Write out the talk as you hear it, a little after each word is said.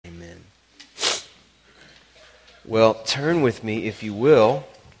Well, turn with me, if you will,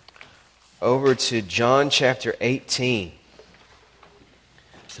 over to John chapter 18.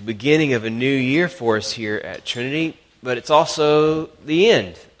 It's the beginning of a new year for us here at Trinity, but it's also the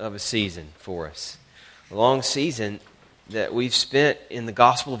end of a season for us. A long season that we've spent in the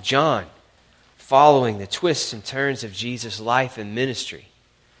Gospel of John, following the twists and turns of Jesus' life and ministry.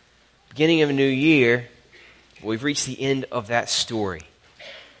 Beginning of a new year, we've reached the end of that story.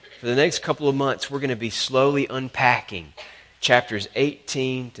 For the next couple of months, we're going to be slowly unpacking chapters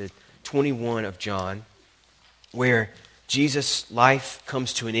 18 to 21 of John, where Jesus' life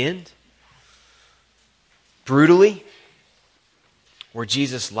comes to an end, brutally, where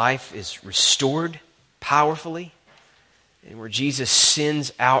Jesus' life is restored powerfully, and where Jesus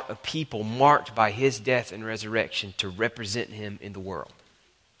sends out a people marked by His death and resurrection to represent Him in the world.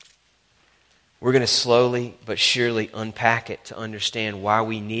 We're going to slowly but surely unpack it to understand why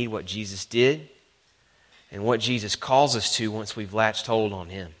we need what Jesus did and what Jesus calls us to once we've latched hold on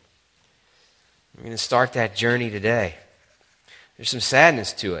Him. We're going to start that journey today. There's some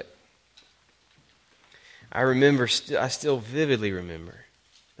sadness to it. I still vividly remember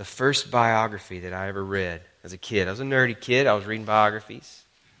the first biography that I ever read as a kid. I was a nerdy kid. I was reading biographies.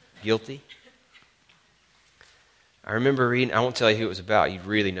 Guilty. I remember reading, I won't tell you who it was about. You'd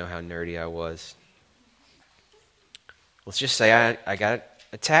really know how nerdy I was. Let's just say I got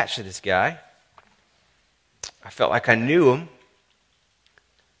attached to this guy. I felt like I knew him.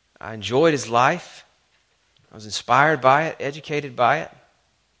 I enjoyed his life. I was inspired by it, educated by it.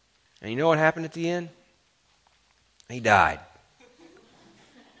 And you know what happened at the end? He died.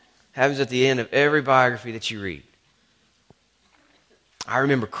 Happens at the end of every biography that you read. I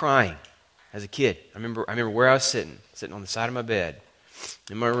remember crying as a kid. I remember where I was sitting on the side of my bed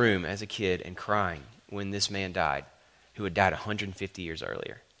in my room as a kid and crying when this man died, who had died 150 years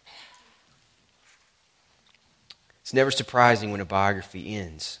earlier. It's never surprising when a biography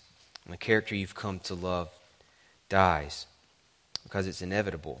ends and the character you've come to love dies, because it's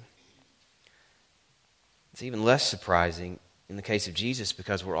inevitable. It's even less surprising in the case of Jesus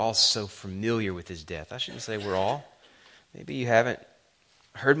because we're all so familiar with His death. I shouldn't say we're all. Maybe you haven't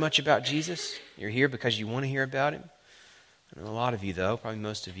heard much about Jesus. You're here because you want to hear about Him. I know a lot of you, though, probably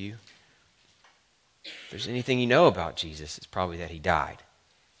most of you. If there's anything you know about Jesus, it's probably that He died.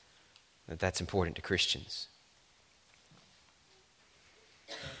 That's important to Christians.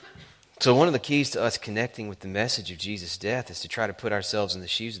 So one of the keys to us connecting with the message of Jesus' death is to try to put ourselves in the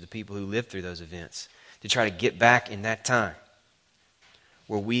shoes of the people who lived through those events, to try to get back in that time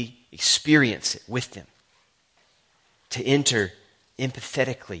where we experience it with them, to enter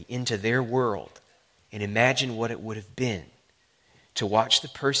empathetically into their world and imagine what it would have been to watch the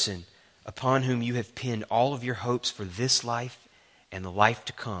person upon whom you have pinned all of your hopes for this life and the life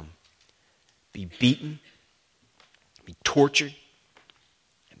to come be beaten, be tortured,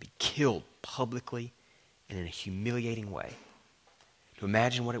 and be killed publicly and in a humiliating way. To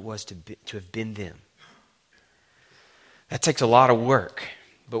imagine what it was to have been them. That takes a lot of work,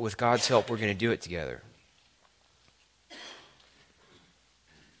 but with God's help, we're going to do it together.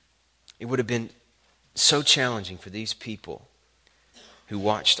 It would have been so challenging for these people who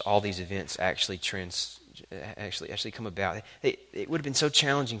watched all these events actually come about. It would have been so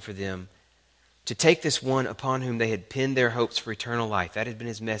challenging for them to take this one upon whom they had pinned their hopes for eternal life. That had been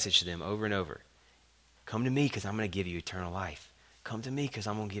His message to them over and over. Come to me because I'm going to give you eternal life. Come to me because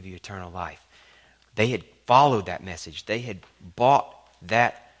I'm going to give you eternal life. They had followed that message. They had bought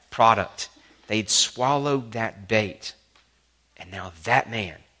that product. They had swallowed that bait. And now that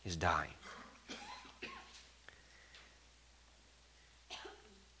man is dying.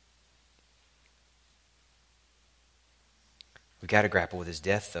 We've got to grapple with His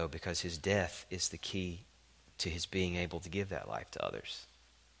death, though, because His death is the key to His being able to give that life to others.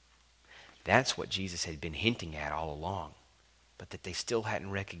 That's what Jesus had been hinting at all along, but that they still hadn't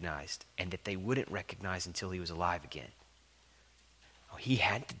recognized, and that they wouldn't recognize until He was alive again. Oh, He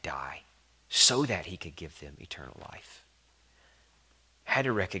had to die so that He could give them eternal life. Had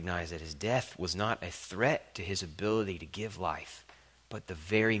to recognize that His death was not a threat to His ability to give life, but the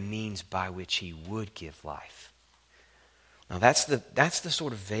very means by which He would give life. Now that's the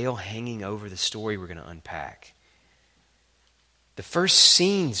sort of veil hanging over the story we're going to unpack. The first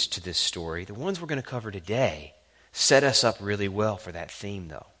scenes to this story, the ones we're going to cover today, set us up really well for that theme,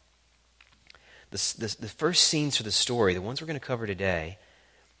 though. The first scenes for the story, the ones we're going to cover today,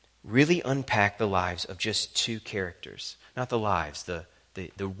 really unpack the lives of just two characters. Not the lives, the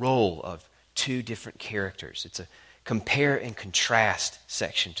role of two different characters. It's a compare and contrast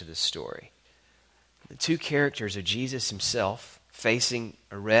section to this story. The two characters are Jesus Himself, facing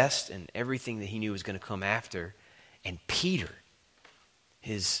arrest and everything that He knew was going to come after, And Peter,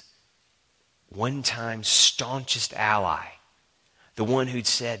 his one-time staunchest ally, the one who'd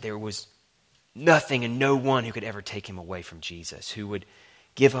said there was nothing and no one who could ever take him away from Jesus, who would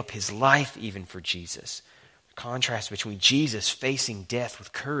give up his life even for Jesus. The contrast between Jesus facing death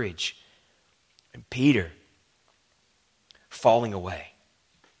with courage and Peter falling away,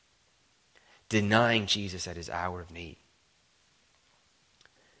 denying Jesus at his hour of need.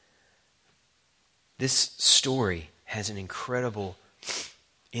 This story has an incredible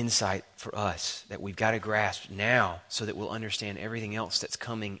insight for us that we've got to grasp now so that we'll understand everything else that's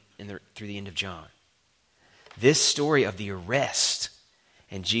coming through the end of John. This story of the arrest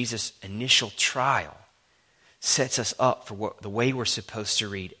and Jesus' initial trial sets us up for the way we're supposed to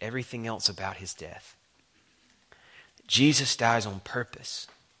read everything else about his death. Jesus dies on purpose.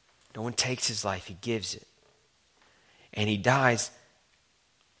 No one takes his life, he gives it. And he dies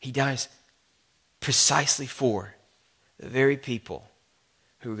precisely for the very people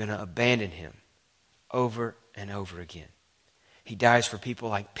who are going to abandon him over and over again. He dies for people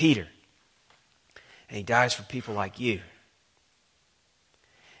like Peter. And he dies for people like you.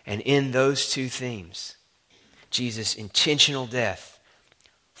 And in those two themes, Jesus' intentional death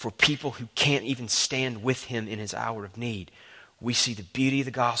for people who can't even stand with him in his hour of need, we see the beauty of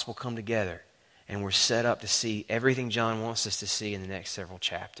the gospel come together, and we're set up to see everything John wants us to see in the next several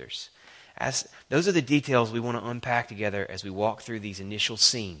chapters. Those are the details we want to unpack together as we walk through these initial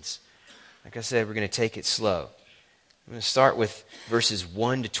scenes. Like I said, we're going to take it slow. I'm going to start with verses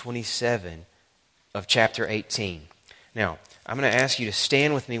 1 to 27 of chapter 18. Now, I'm going to ask you to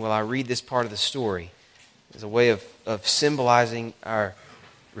stand with me while I read this part of the story as a way of symbolizing our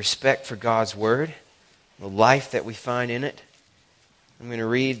respect for God's Word, the life that we find in it. I'm going to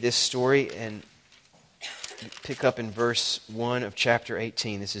read this story and pick up in verse 1 of chapter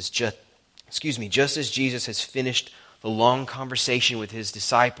 18. This is just as Jesus has finished the long conversation with his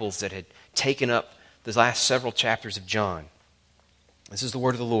disciples that had taken up the last several chapters of John. This is the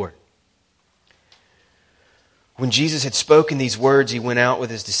word of the Lord. When Jesus had spoken these words, he went out with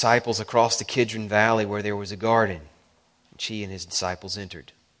his disciples across the Kidron Valley where there was a garden, which he and his disciples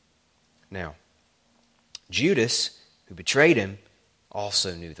entered. Now, Judas, who betrayed him,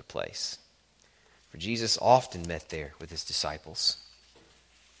 also knew the place, for Jesus often met there with his disciples.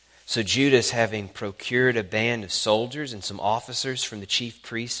 So Judas, having procured a band of soldiers and some officers from the chief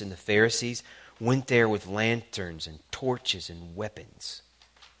priests and the Pharisees, went there with lanterns and torches and weapons.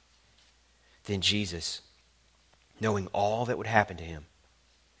 Then Jesus, knowing all that would happen to him,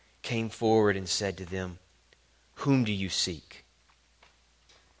 came forward and said to them, "Whom do you seek?"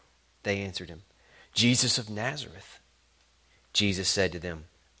 They answered him, "Jesus of Nazareth." Jesus said to them,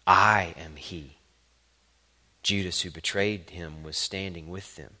 "I am he." Judas, who betrayed him, was standing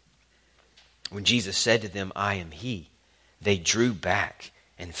with them. When Jesus said to them, "I am he," they drew back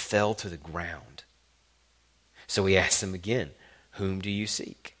and fell to the ground. So he asked them again, "Whom do you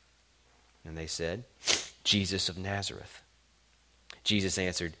seek?" And they said, "Jesus of Nazareth." Jesus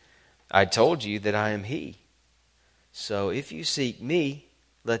answered, "I told you that I am he. So if you seek me,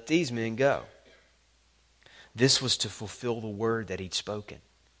 let these men go." This was to fulfill the word that he'd spoken.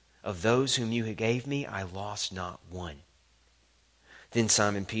 "Of those whom you gave me, I lost not one." Then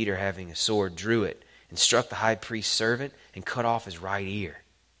Simon Peter, having a sword, drew it and struck the high priest's servant and cut off his right ear.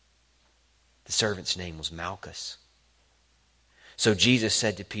 The servant's name was Malchus. So Jesus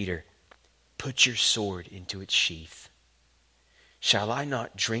said to Peter, "Put your sword into its sheath. Shall I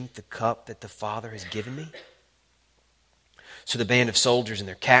not drink the cup that the Father has given me?" So the band of soldiers and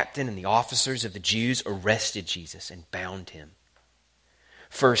their captain and the officers of the Jews arrested Jesus and bound him.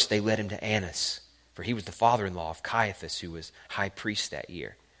 First they led him to Annas, for he was the father-in-law of Caiaphas, who was high priest that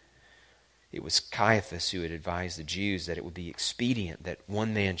year. It was Caiaphas who had advised the Jews that it would be expedient that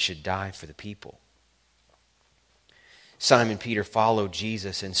one man should die for the people. Simon Peter followed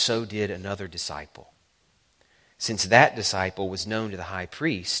Jesus, and so did another disciple. Since that disciple was known to the high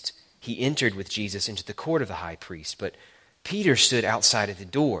priest, he entered with Jesus into the court of the high priest, but Peter stood outside at the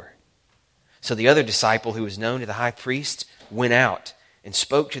door. So the other disciple, who was known to the high priest, went out and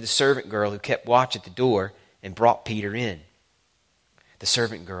spoke to the servant girl who kept watch at the door and brought Peter in. The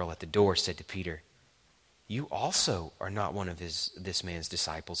servant girl at the door said to Peter, "You also are not one of this man's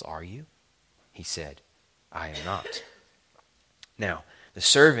disciples, are you?" He said, "I am not." Now, the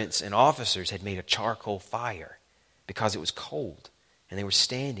servants and officers had made a charcoal fire because it was cold, and they were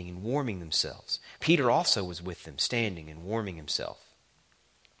standing and warming themselves. Peter also was with them, standing and warming himself.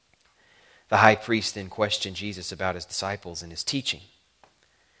 The high priest then questioned Jesus about his disciples and his teaching.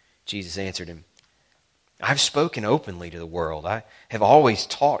 Jesus answered him, I've spoken openly to the world. I have always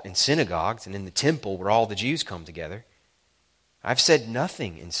taught in synagogues and in the temple where all the Jews come together. I've said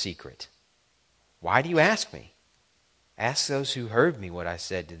nothing in secret. Why do you ask me? Ask those who heard me what I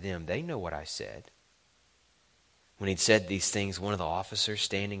said to them. They know what I said." When he'd said these things, one of the officers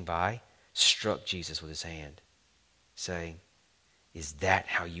standing by struck Jesus with his hand, saying, "Is that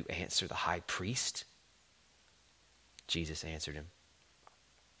how you answer the high priest?" Jesus answered him,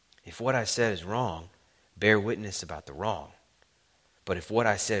 "If what I said is wrong, bear witness about the wrong. But if what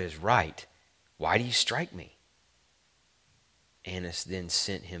I said is right, why do you strike me?" Annas then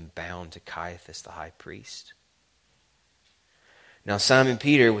sent him bound to Caiaphas the high priest. Now Simon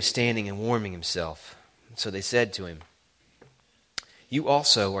Peter was standing and warming himself. So they said to him, "You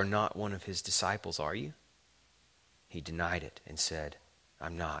also are not one of his disciples, are you?" He denied it and said,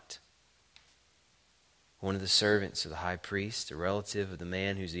 "I'm not." One of the servants of the high priest, a relative of the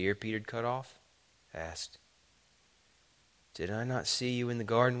man whose ear Peter had cut off, asked, "Did I not see you in the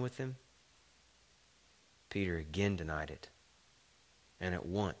garden with him?" Peter again denied it, and at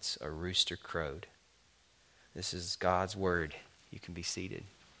once a rooster crowed. This is God's word. You can be seated.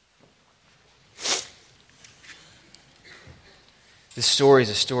 This story is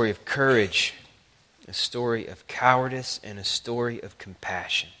a story of courage, a story of cowardice, and a story of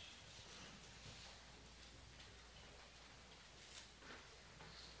compassion.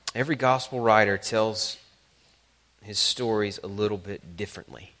 Every gospel writer tells his stories a little bit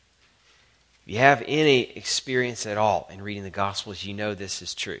differently. If you have any experience at all in reading the Gospels, you know this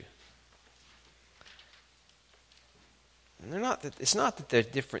is true. And it's not that the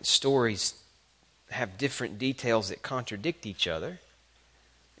different stories have different details that contradict each other.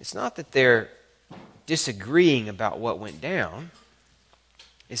 It's not that they're disagreeing about what went down.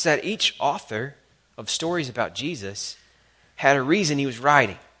 It's that each author of stories about Jesus had a reason he was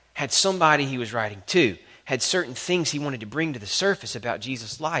writing, had somebody he was writing to, had certain things he wanted to bring to the surface about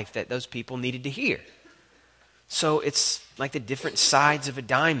Jesus' life that those people needed to hear. So it's like the different sides of a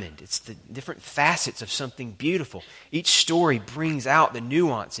diamond. It's the different facets of something beautiful. Each story brings out the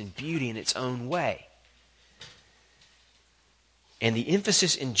nuance and beauty in its own way. And the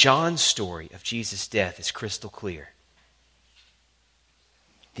emphasis in John's story of Jesus' death is crystal clear.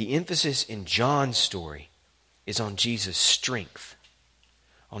 The emphasis in John's story is on Jesus' strength,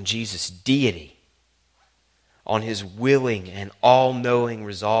 on Jesus' deity, on his willing and all-knowing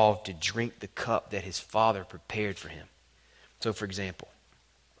resolve to drink the cup that his Father prepared for him. So, for example,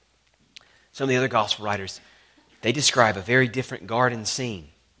 some of the other gospel writers, they describe a very different garden scene.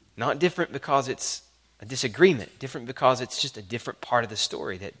 Not different because it's a disagreement, different because it's just a different part of the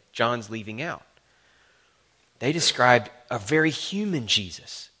story that John's leaving out. They described a very human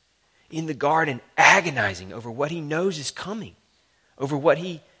Jesus in the garden agonizing over what he knows is coming, over what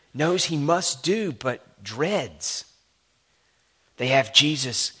he knows he must do but dreads. They have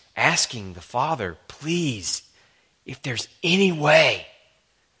Jesus asking the Father, "Please, if there's any way,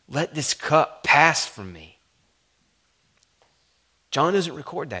 let this cup pass from me." John doesn't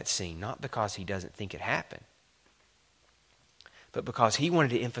record that scene, not because he doesn't think it happened, but because he wanted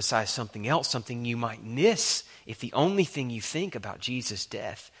to emphasize something else, something you might miss if the only thing you think about Jesus'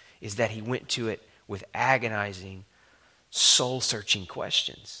 death is that he went to it with agonizing, soul-searching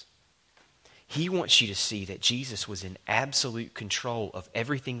questions. He wants you to see that Jesus was in absolute control of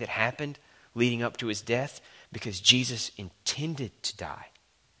everything that happened leading up to his death because Jesus intended to die.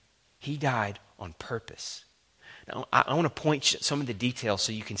 He died on purpose. Now, I want to point some of the details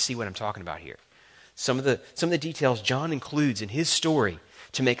so you can see what I'm talking about here. Some of the details John includes in his story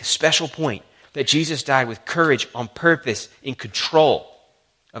to make a special point that Jesus died with courage, on purpose, in control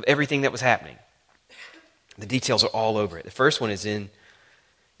of everything that was happening. The details are all over it. The first one is in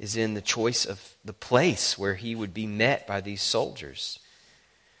the choice of the place where he would be met by these soldiers.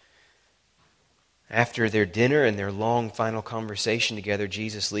 After their dinner and their long final conversation together,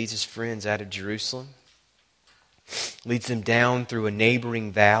 Jesus leads his friends out of Jerusalem, leads them down through a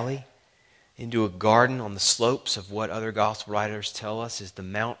neighboring valley into a garden on the slopes of what other gospel writers tell us is the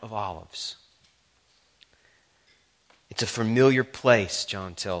Mount of Olives. It's a familiar place,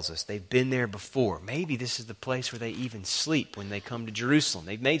 John tells us. They've been there before. Maybe this is the place where they even sleep when they come to Jerusalem.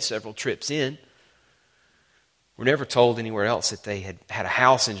 They've made several trips in. We're never told anywhere else that they had a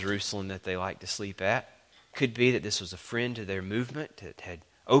house in Jerusalem that they liked to sleep at. Could be that this was a friend to their movement that had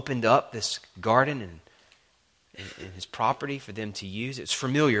opened up this garden and his property for them to use. It's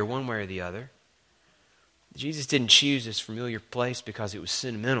familiar one way or the other. Jesus didn't choose this familiar place because it was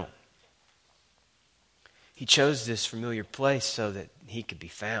sentimental. He chose this familiar place so that he could be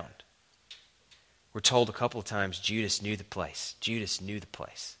found. We're told a couple of times Judas knew the place. Judas knew the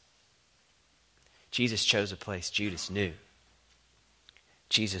place. Jesus chose a place Judas knew.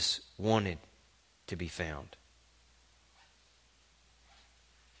 Jesus wanted to be found.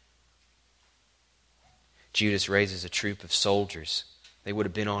 Judas raises a troop of soldiers. They would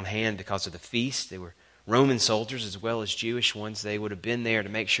have been on hand because of the feast. They were Roman soldiers as well as Jewish ones. They would have been there to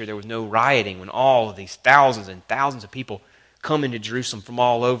make sure there was no rioting when all of these thousands and thousands of people come into Jerusalem from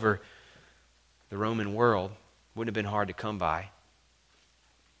all over the Roman world. Wouldn't have been hard to come by.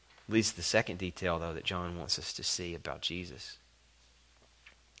 Leads to the second detail, though, that John wants us to see about Jesus.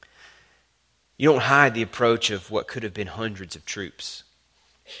 You don't hide the approach of what could have been hundreds of troops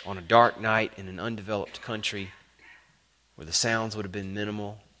on a dark night in an undeveloped country where the sounds would have been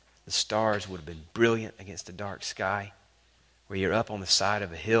minimal, the stars would have been brilliant against the dark sky, where you're up on the side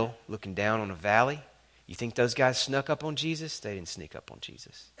of a hill looking down on a valley. You think those guys snuck up on Jesus? They didn't sneak up on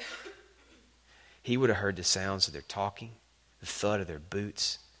Jesus. He would have heard the sounds of their talking, the thud of their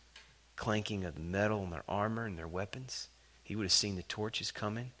boots, clanking of the metal on their armor and their weapons. He would have seen the torches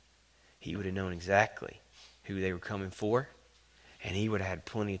coming. He would have known exactly who they were coming for, and he would have had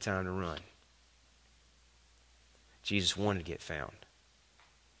plenty of time to run. Jesus wanted to get found.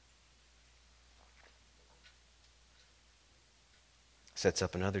 Sets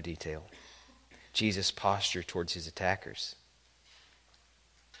up another detail. Jesus' posture towards his attackers.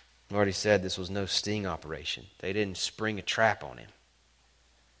 I've already said this was no sting operation. They didn't spring a trap on him.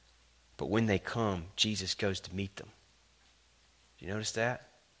 But when they come, Jesus goes to meet them. Do you notice that?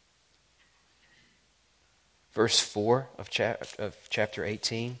 Verse 4 of chapter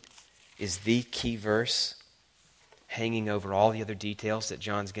 18 is the key verse hanging over all the other details that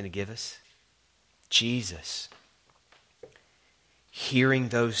John's going to give us. Jesus, hearing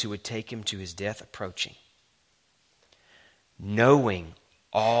those who would take him to his death approaching, knowing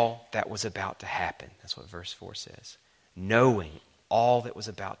all that was about to happen. That's what verse 4 says. Knowing all that was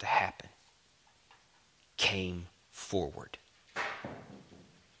about to happen, came forward.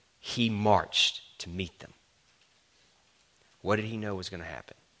 He marched to meet them. What did he know was going to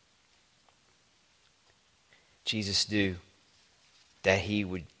happen? Jesus knew that he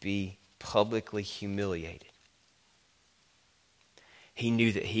would be publicly humiliated. He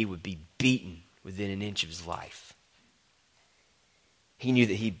knew that he would be beaten within an inch of his life. He knew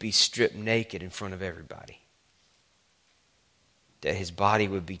that he'd be stripped naked in front of everybody. That his body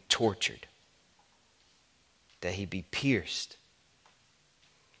would be tortured. That he'd be pierced.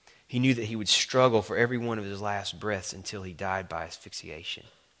 He knew that he would struggle for every one of his last breaths until he died by asphyxiation.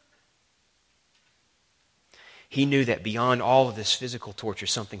 He knew that beyond all of this physical torture,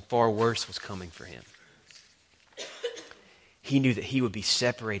 something far worse was coming for him. He knew that he would be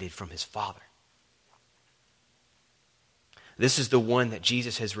separated from his Father. This is the one that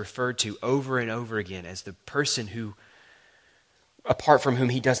Jesus has referred to over and over again as the person who, apart from whom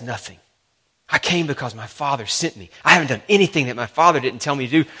he does nothing. I came because my Father sent me. I haven't done anything that my Father didn't tell me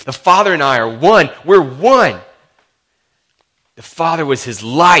to do. The Father and I are one. We're one. The Father was his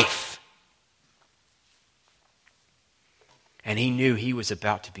life. And he knew he was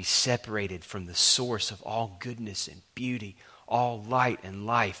about to be separated from the source of all goodness and beauty, all light and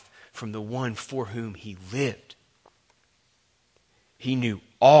life, from the one for whom he lived. He knew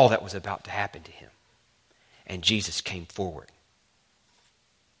all that was about to happen to him. And Jesus came forward.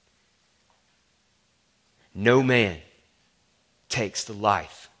 No man takes the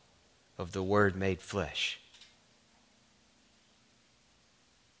life of the Word made flesh.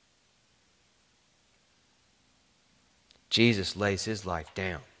 Jesus lays his life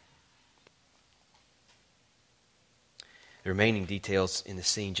down. The remaining details in the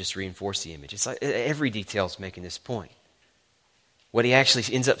scene just reinforce the image. It's like every detail is making this point. What he actually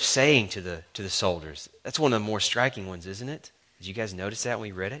ends up saying to the soldiers, that's one of the more striking ones, isn't it? Did you guys notice that when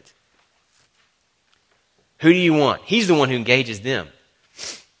we read it? Who do you want? He's the one who engages them.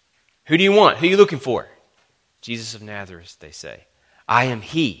 Who do you want? Who are you looking for? Jesus of Nazareth, they say. I am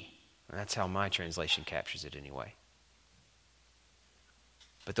he. That's how my translation captures it anyway.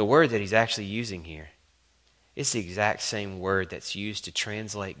 But the word that he's actually using here is the exact same word that's used to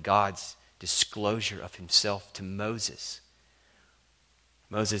translate God's disclosure of himself to Moses.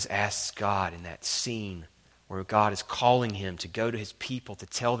 Moses asks God in that scene where God is calling him to go to his people to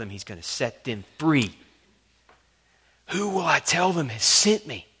tell them he's going to set them free. Who will I tell them has sent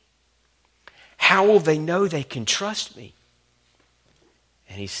me? How will they know they can trust me?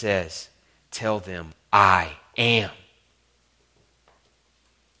 And he says, tell them, I am.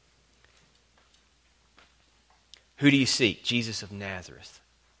 Who do you seek? Jesus of Nazareth.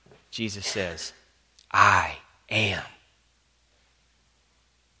 Jesus says, I am.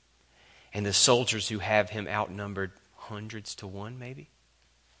 And the soldiers who have him outnumbered hundreds to one, maybe?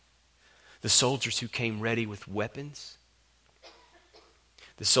 The soldiers who came ready with weapons.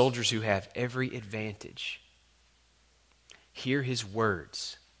 The soldiers who have every advantage. Hear his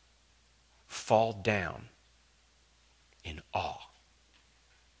words. Fall down in awe.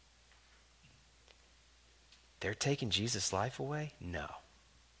 They're taking Jesus' life away? No.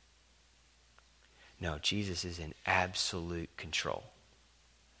 No, Jesus is in absolute control.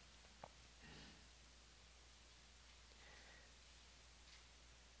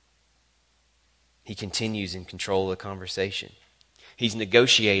 He continues in control of the conversation. He's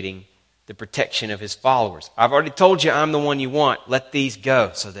negotiating the protection of his followers. I've already told you I'm the one you want. Let these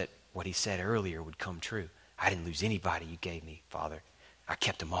go, so that what he said earlier would come true. I didn't lose anybody you gave me, Father. I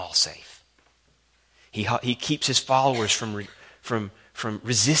kept them all safe. He keeps his followers from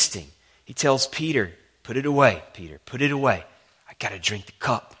resisting. He tells Peter, put it away, Peter, put it away. I got to drink the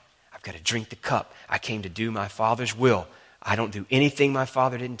cup. I've got to drink the cup. I came to do my Father's will. I don't do anything my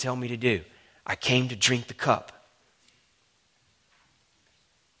Father didn't tell me to do. I came to drink the cup.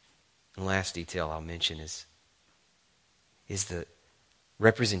 The last detail I'll mention is the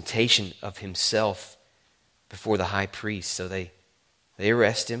representation of himself before the high priest. So they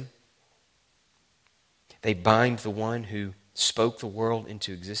arrest him. They bind the one who spoke the world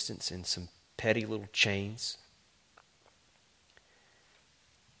into existence in some petty little chains.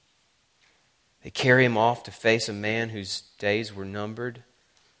 They carry him off to face a man whose days were numbered,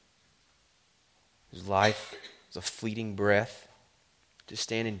 whose life was a fleeting breath, to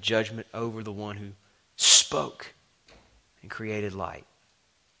stand in judgment over the one who spoke and created light.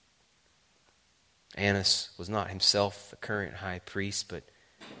 Annas was not himself the current high priest, but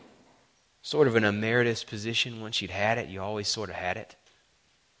sort of an emeritus position. Once you'd had it, you always sort of had it.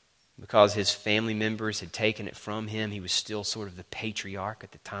 Because his family members had taken it from him, he was still sort of the patriarch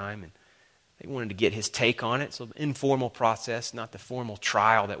at the time, and they wanted to get his take on it. So an informal process, not the formal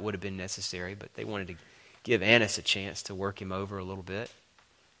trial that would have been necessary, but they wanted to give Annas a chance to work him over a little bit.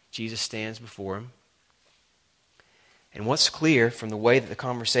 Jesus stands before him. And what's clear from the way that the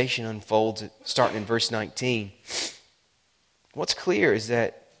conversation unfolds, starting in verse 19, what's clear is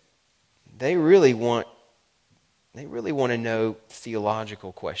that they really want to know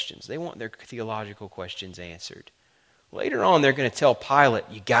theological questions. They want their theological questions answered. Later on, they're going to tell Pilate,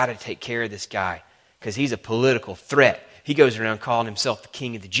 you got to take care of this guy because he's a political threat. He goes around calling himself the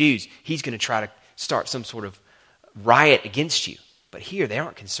king of the Jews. He's going to try to start some sort of riot against you. But here, they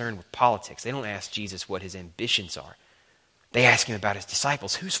aren't concerned with politics. They don't ask Jesus what his ambitions are. They ask him about his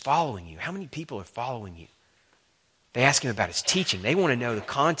disciples. Who's following you? How many people are following you? They ask him about his teaching. They want to know the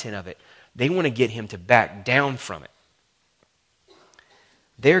content of it. They want to get him to back down from it.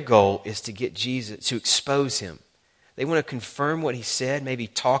 Their goal is to get Jesus, to expose him. They want to confirm what he said, maybe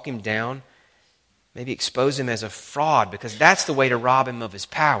talk him down, maybe expose him as a fraud, because that's the way to rob him of his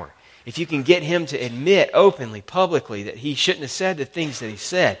power. If you can get him to admit openly, publicly, that he shouldn't have said the things that he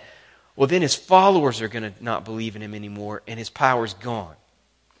said, well, then his followers are going to not believe in him anymore, and his power's gone.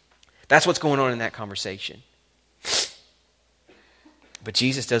 That's what's going on in that conversation. But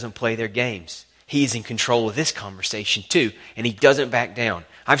Jesus doesn't play their games. He's in control of this conversation too, and he doesn't back down.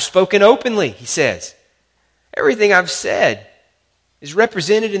 I've spoken openly, he says. Everything I've said is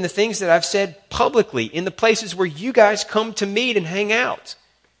represented in the things that I've said publicly, in the places where you guys come to meet and hang out.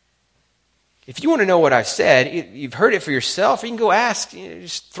 If you want to know what I've said, you've heard it for yourself, you can go ask,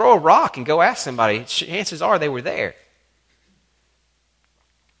 just throw a rock and go ask somebody. Chances are they were there.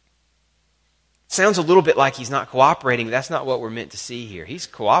 Sounds a little bit like he's not cooperating, but that's not what we're meant to see here. He's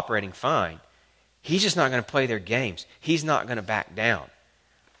cooperating fine. He's just not going to play their games. He's not going to back down.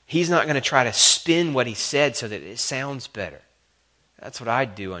 He's not going to try to spin what he said so that it sounds better. That's what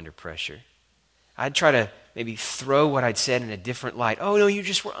I'd do under pressure. I'd try to maybe throw what I'd said in a different light. Oh, no, you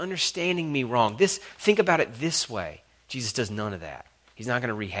just were understanding me wrong. Think about it this way. Jesus does none of that. He's not going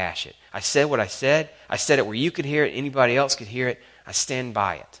to rehash it. I said what I said. I said it where you could hear it, anybody else could hear it. I stand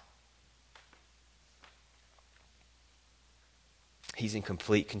by it. He's in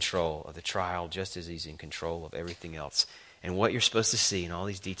complete control of the trial just as he's in control of everything else. And what you're supposed to see in all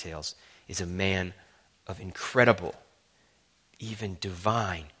these details is a man of incredible, even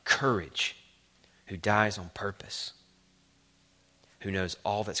divine courage who dies on purpose, who knows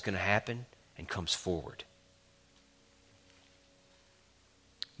all that's going to happen and comes forward.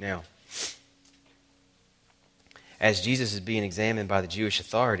 Now, as Jesus is being examined by the Jewish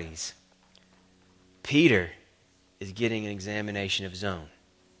authorities, Peter is getting an examination of his own.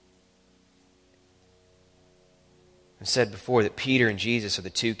 I said before that Peter and Jesus are the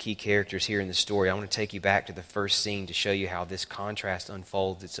two key characters here in the story. I want to take you back to the first scene to show you how this contrast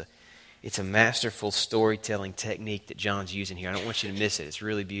unfolds. It's a masterful storytelling technique that John's using here. I don't want you to miss it. It's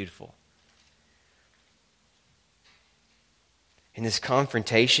really beautiful. In this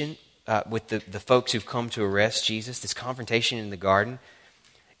confrontation with the folks who've come to arrest Jesus, this confrontation in the garden,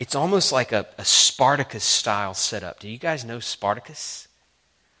 it's almost like a Spartacus-style setup. Do you guys know Spartacus?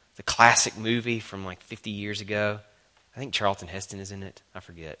 The classic movie from like 50 years ago. I think Charlton Heston is in it. I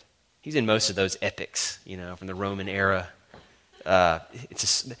forget. He's in most of those epics, from the Roman era.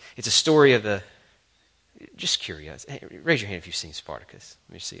 It's a story of the... Just curious. Hey, raise your hand if you've seen Spartacus.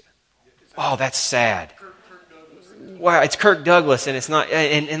 Let me see it. Oh, that's sad. Wow, it's Kirk Douglas, and it's not...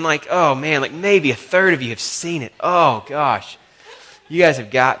 And like, oh man, like maybe a third of you have seen it. Oh gosh. You guys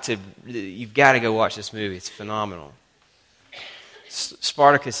you've got to go watch this movie. It's phenomenal.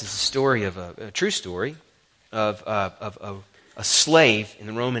 Spartacus is a story of a true story of a slave in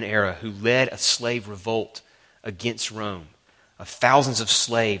the Roman era who led a slave revolt against Rome, of thousands of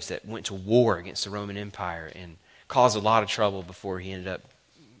slaves that went to war against the Roman Empire and caused a lot of trouble before he ended up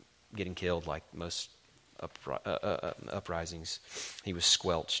getting killed. Like most uprisings, he was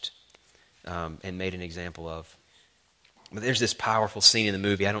squelched and made an example of. But there's this powerful scene in the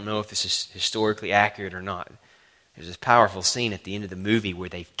movie. I don't know if this is historically accurate or not. There's this powerful scene at the end of the movie where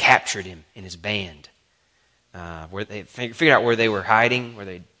they've captured him and his band, where they figured out where they were hiding, where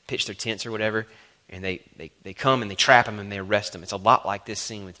they pitched their tents or whatever, and they come and they trap him and they arrest him. It's a lot like this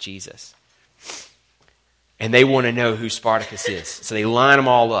scene with Jesus. And they want to know who Spartacus is. So they line them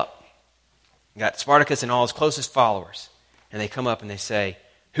all up. Got Spartacus and all his closest followers. And they come up and they say,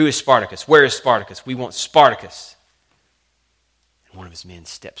 "Who is Spartacus? Where is Spartacus? We want Spartacus." And one of his men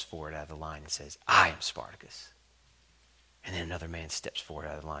steps forward out of the line and says, "I am Spartacus." And then another man steps forward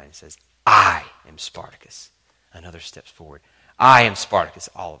out of the line and says, "I am Spartacus." Another steps forward, "I am Spartacus."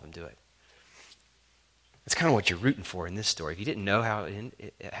 All of them do it. That's kind of what you're rooting for in this story. If you didn't know how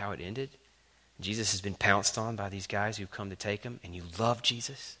it ended, Jesus has been pounced on by these guys who've come to take him, and you love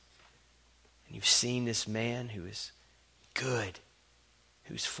Jesus, and you've seen this man who is good,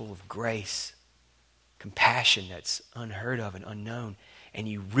 who's full of grace, compassion that's unheard of and unknown, and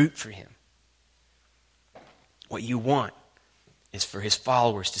you root for him. What you want is for his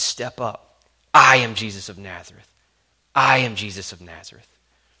followers to step up. "I am Jesus of Nazareth. I am Jesus of Nazareth."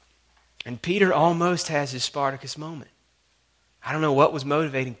 And Peter almost has his Spartacus moment. I don't know what was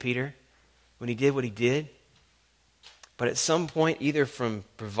motivating Peter when he did what he did, but at some point, either from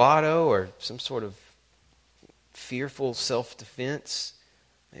bravado or some sort of fearful self-defense,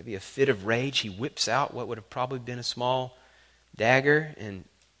 maybe a fit of rage, he whips out what would have probably been a small dagger and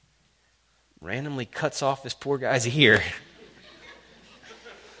randomly cuts off this poor guy's ear.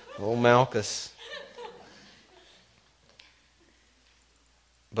 Old Malchus.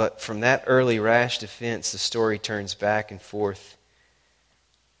 But from that early rash defense, the story turns back and forth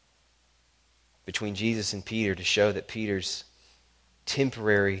between Jesus and Peter to show that Peter's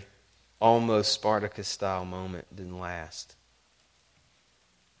temporary, almost Spartacus-style moment didn't last.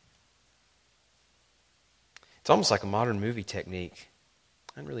 It's almost like a modern movie technique.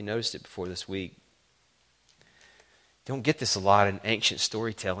 I hadn't really noticed it before this week. You don't get this a lot in ancient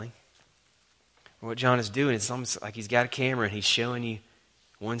storytelling. What John is doing is almost like he's got a camera and he's showing you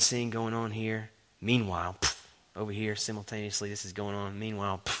one scene going on here. Meanwhile, over here simultaneously this is going on.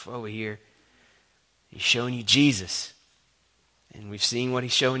 Meanwhile, over here. He's showing you Jesus. And we've seen what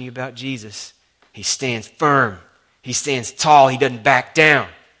he's showing you about Jesus. He stands firm. He stands tall. He doesn't back down.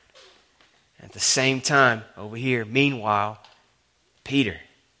 At the same time, over here, meanwhile, Peter.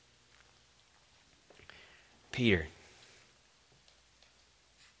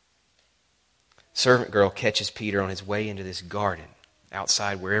 Servant girl catches Peter on his way into this garden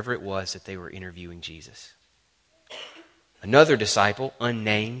outside wherever it was that they were interviewing Jesus. Another disciple,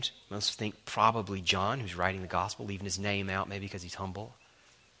 unnamed, most think probably John, who's writing the gospel, leaving his name out maybe because he's humble,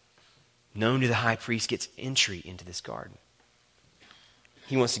 known to the high priest, gets entry into this garden.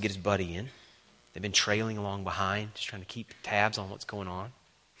 He wants to get his buddy in. They've been trailing along behind, just trying to keep tabs on what's going on.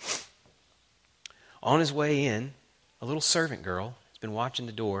 On his way in, a little servant girl has been watching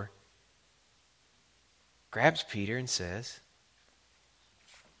the door, grabs Peter and says,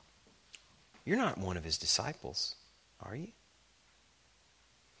 "You're not one of his disciples, are you?"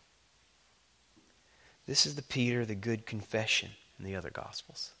 This is the Peter, the good confession in the other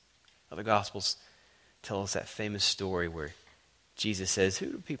Gospels. Other Gospels tell us that famous story where Jesus says, "Who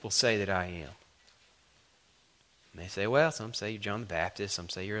do people say that I am?" And they say, well, some say you're John the Baptist, some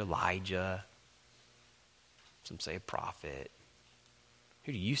say you're Elijah, some say a prophet.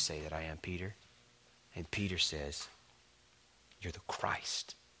 "Who do you say that I am, Peter?" And Peter says, "You're the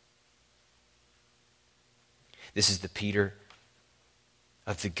Christ." This is the Peter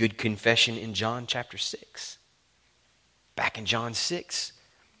of the good confession in John chapter 6. Back in John 6,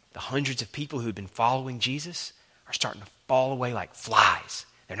 the hundreds of people who had been following Jesus are starting to fall away like flies.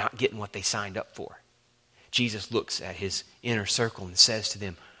 They're not getting what they signed up for. Jesus looks at his inner circle and says to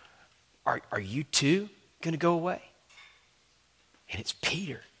them, Are you too going to go away? And it's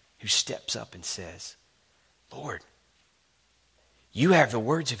Peter who steps up and says, Lord, you have the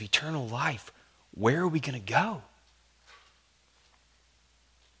words of eternal life. Where are we going to go?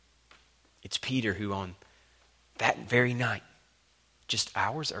 It's Peter who on that very night, just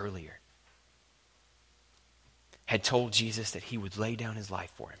hours earlier, had told Jesus that he would lay down his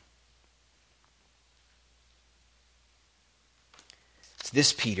life for him. It's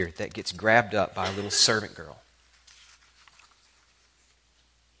this Peter that gets grabbed up by a little servant girl,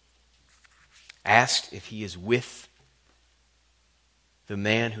 asked if he is with the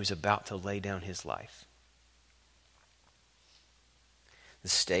man who's about to lay down his life. The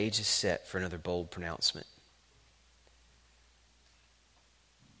stage is set for another bold pronouncement.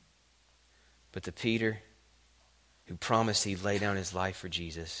 But the Peter who promised he'd lay down his life for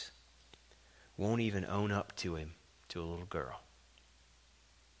Jesus won't even own up to him to a little girl.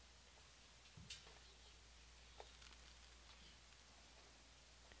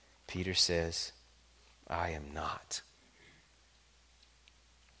 Peter says, I am not.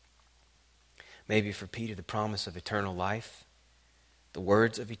 Maybe for Peter, the promise of eternal life, the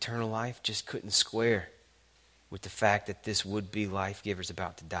words of eternal life just couldn't square with the fact that this would-be life giver is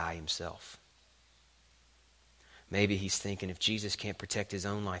about to die himself. Maybe he's thinking, if Jesus can't protect his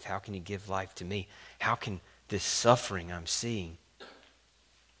own life, how can he give life to me? How can this suffering I'm seeing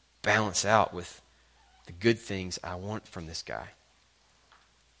balance out with the good things I want from this guy?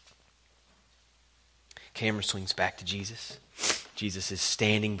 Camera swings back to Jesus. Jesus is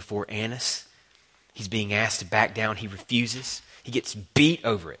standing before Annas. He's being asked to back down. He refuses. He gets beat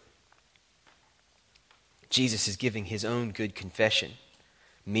over it. Jesus is giving his own good confession.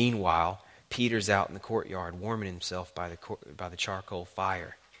 Meanwhile, Peter's out in the courtyard warming himself by the charcoal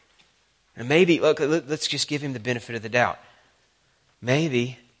fire. And maybe, let's just give him the benefit of the doubt.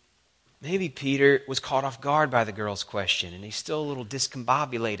 Maybe Peter was caught off guard by the girl's question and he's still a little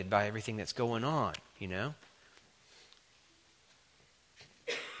discombobulated by everything that's going on, you know?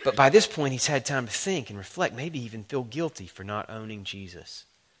 But by this point, he's had time to think and reflect, maybe even feel guilty for not owning Jesus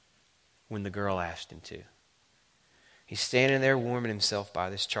when the girl asked him to. He's standing there warming himself by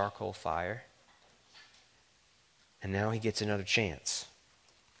this charcoal fire, and now he gets another chance.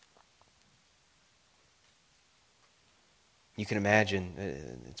 You can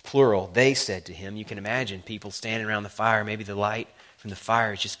imagine, it's plural, they said to him, you can imagine people standing around the fire, maybe the light from the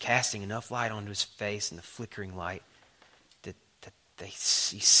fire is just casting enough light onto his face and the flickering light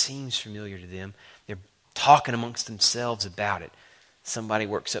he seems familiar to them. They're talking amongst themselves about it. Somebody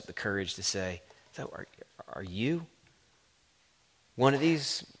works up the courage to say, so are you one of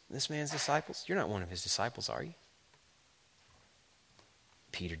this man's disciples? You're not one of his disciples, are you?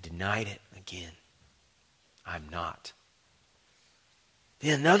 Peter denied it again. I'm not.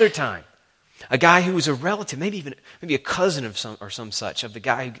 Then another time, a guy who was a relative, maybe a cousin of some such, of the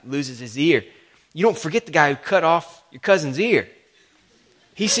guy who loses his ear. You don't forget the guy who cut off your cousin's ear.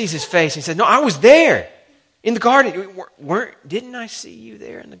 He sees his face and he says, no, I was there in the garden. Didn't I see you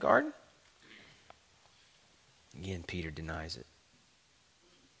there in the garden? Again, Peter denies it.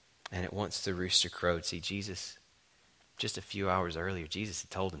 And at once the rooster crowed. See, Jesus, just a few hours earlier, Jesus had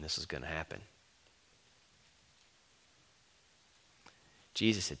told him this was going to happen.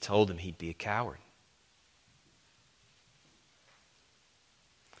 Jesus had told him he'd be a coward.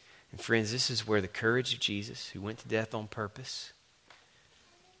 And friends, this is where the courage of Jesus, who went to death on purpose,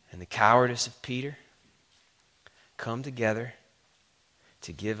 and the cowardice of Peter come together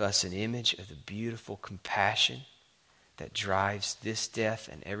to give us an image of the beautiful compassion that drives this death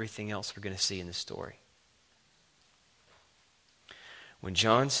and everything else we're going to see in the story. When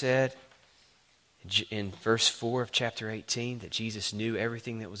John said in verse 4 of chapter 18 that Jesus knew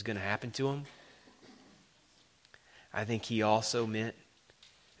everything that was going to happen to him, I think he also meant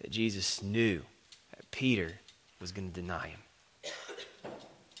that Jesus knew that Peter was going to deny him.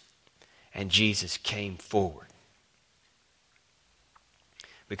 And Jesus came forward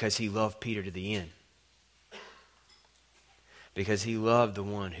because he loved Peter to the end. Because he loved the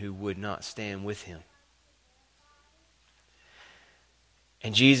one who would not stand with him.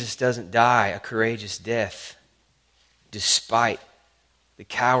 And Jesus doesn't die a courageous death despite the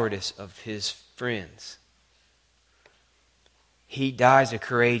cowardice of his friends. He dies a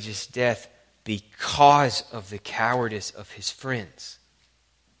courageous death because of the cowardice of his friends.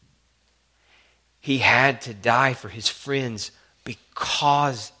 He had to die for his friends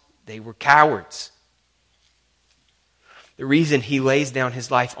because they were cowards. The reason he lays down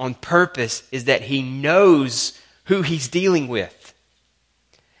his life on purpose is that he knows who he's dealing with.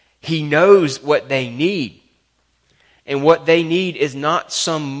 He knows what they need. And what they need is not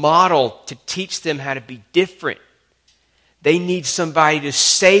some model to teach them how to be different. They need somebody to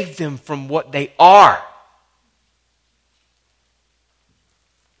save them from what they are.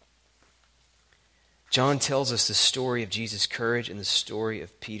 John tells us the story of Jesus' courage and the story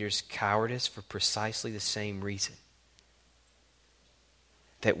of Peter's cowardice for precisely the same reason.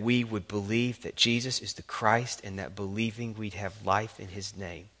 That we would believe that Jesus is the Christ, and that believing we'd have life in his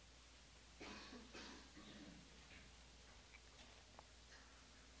name.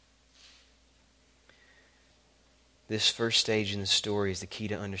 This first stage in the story is the key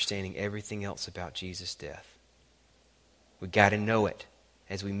to understanding everything else about Jesus' death. We've got to know it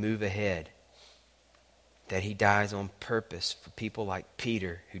as we move ahead. That he dies on purpose for people like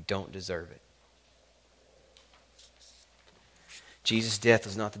Peter who don't deserve it. Jesus' death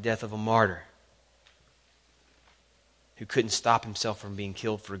was not the death of a martyr who couldn't stop himself from being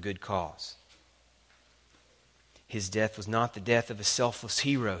killed for a good cause. His death was not the death of a selfless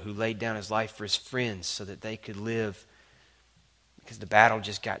hero who laid down his life for his friends so that they could live because the battle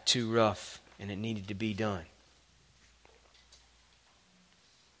just got too rough and it needed to be done.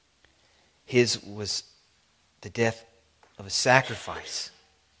 His was the death of a sacrifice,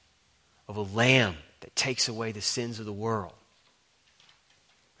 of a lamb that takes away the sins of the world.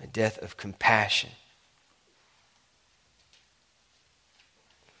 A death of compassion.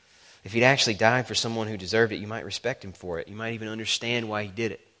 If he'd actually died for someone who deserved it, you might respect him for it. You might even understand why he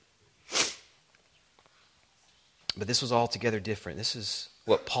did it. But this was altogether different. This is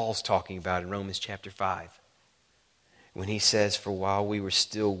what Paul's talking about in Romans chapter 5. When he says, "For while we were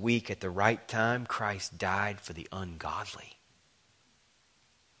still weak at the right time, Christ died for the ungodly."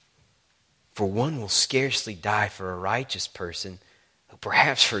 For one will scarcely die for a righteous person, but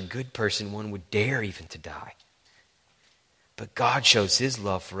perhaps for a good person one would dare even to die. But God shows his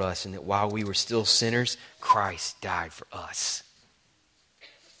love for us in that while we were still sinners, Christ died for us.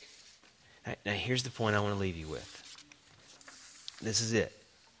 Now here's the point I want to leave you with. This is it.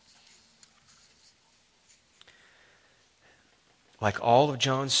 Like all of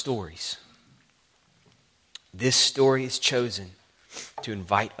John's stories, this story is chosen to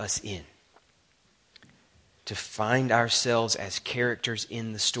invite us in, to find ourselves as characters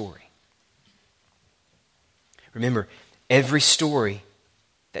in the story. Remember, every story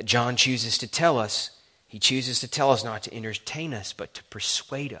that John chooses to tell us, he chooses to tell us not to entertain us, but to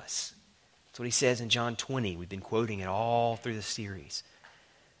persuade us. That's what he says in John 20. We've been quoting it all through the series.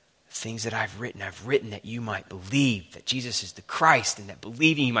 Things that I've written that you might believe that Jesus is the Christ, and that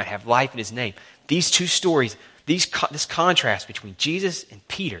believing you might have life in his name. These two stories, this contrast between Jesus and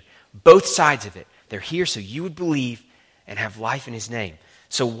Peter, both sides of it, they're here so you would believe and have life in his name.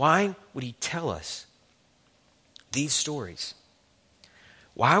 So why would he tell us these stories?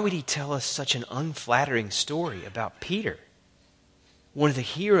 Why would he tell us such an unflattering story about Peter, one of the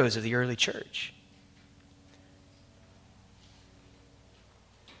heroes of the early church?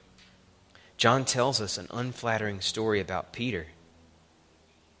 John tells us an unflattering story about Peter.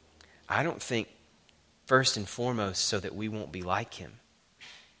 I don't think, first and foremost, so that we won't be like him.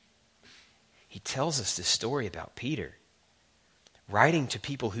 He tells us this story about Peter, writing to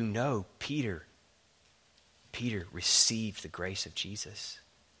people who know Peter received the grace of Jesus,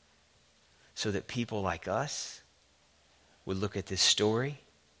 so that people like us would look at this story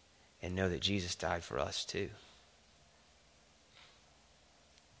and know that Jesus died for us too.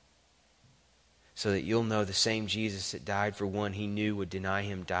 So that you'll know the same Jesus that died for one he knew would deny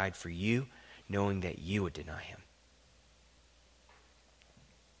him died for you, knowing that you would deny him.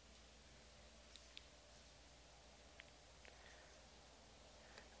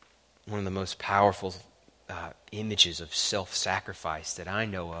 One of the most powerful images of self-sacrifice that I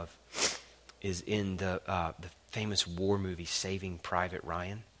know of is in the famous war movie Saving Private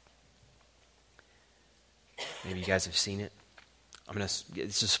Ryan. Maybe you guys have seen it.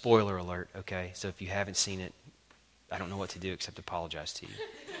 It's a spoiler alert, okay? So if you haven't seen it, I don't know what to do except apologize to you.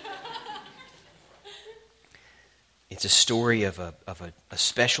 It's a story of a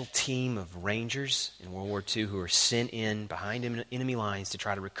special team of Rangers in World War II who are sent in behind enemy lines to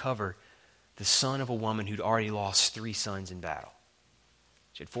try to recover the son of a woman who'd already lost 3 sons in battle.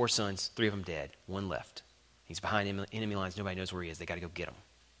 She had 4 sons, 3 of them dead, 1 left. He's behind enemy lines. Nobody knows where he is. They got to go get him.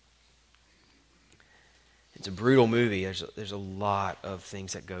 It's a brutal movie. There's a lot of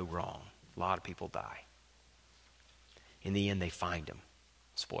things that go wrong. A lot of people die. In the end, they find him.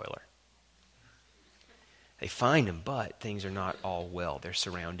 Spoiler. They find him, but things are not all well. They're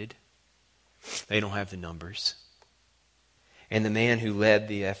surrounded. They don't have the numbers. And the man who led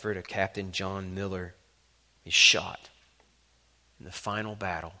the effort, a Captain John Miller, is shot in the final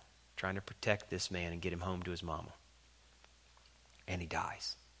battle, trying to protect this man and get him home to his mama. And he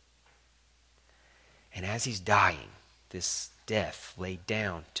dies. And as he's dying, this death laid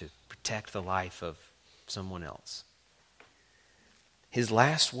down to protect the life of someone else, his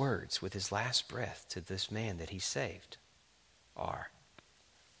last words with his last breath to this man that he saved are,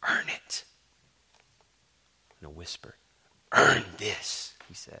 "Earn it." In a whisper, "Earn this,"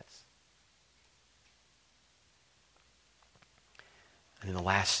 he says. And in the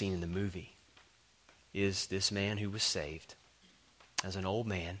last scene in the movie is this man who was saved as an old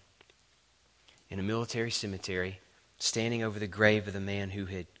man in a military cemetery, standing over the grave of the man who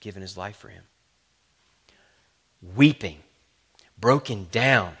had given his life for him, weeping, broken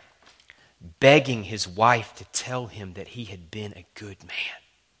down, begging his wife to tell him that he had been a good man.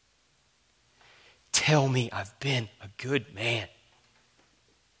 "Tell me I've been a good man."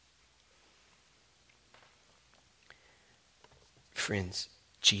 Friends,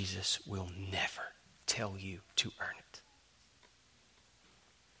 Jesus will never tell you to earn it.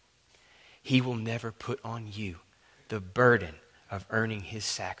 He will never put on you the burden of earning his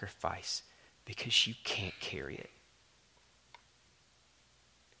sacrifice because you can't carry it.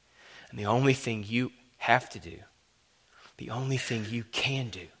 And the only thing you have to do, the only thing you can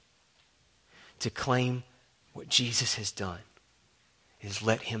do to claim what Jesus has done is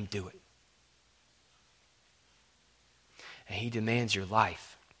let him do it. And he demands your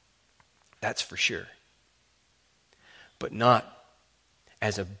life, that's for sure. But not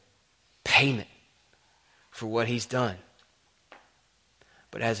as a payment for what he's done,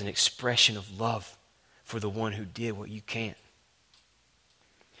 but as an expression of love for the one who did what you can't.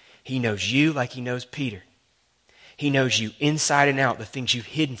 He knows you like he knows Peter. He knows you inside and out, the things you've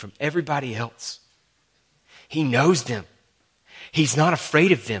hidden from everybody else. He knows them. He's not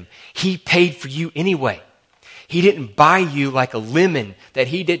afraid of them. He paid for you anyway. He didn't buy you like a lemon that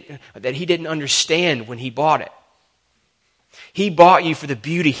he didn't understand when he bought it. He bought you for the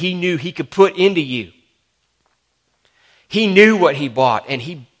beauty he knew he could put into you. He knew what he bought, and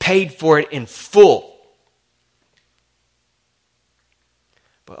he paid for it in full.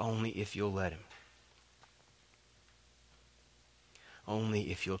 But only if you'll let him.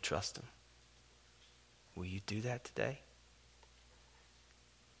 Only if you'll trust him. Will you do that today?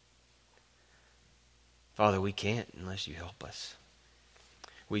 Father, we can't unless you help us.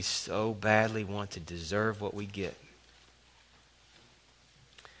 We so badly want to deserve what we get.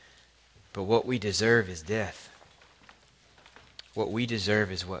 But what we deserve is death. What we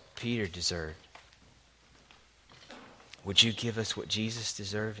deserve is what Peter deserved. Would you give us what Jesus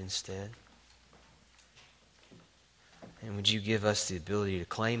deserved instead? And would you give us the ability to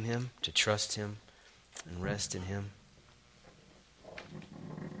claim him, to trust him, and rest in him?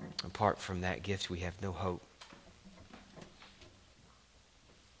 Apart from that gift, we have no hope.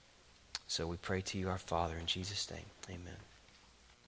 So we pray to you, our Father, in Jesus' name. Amen.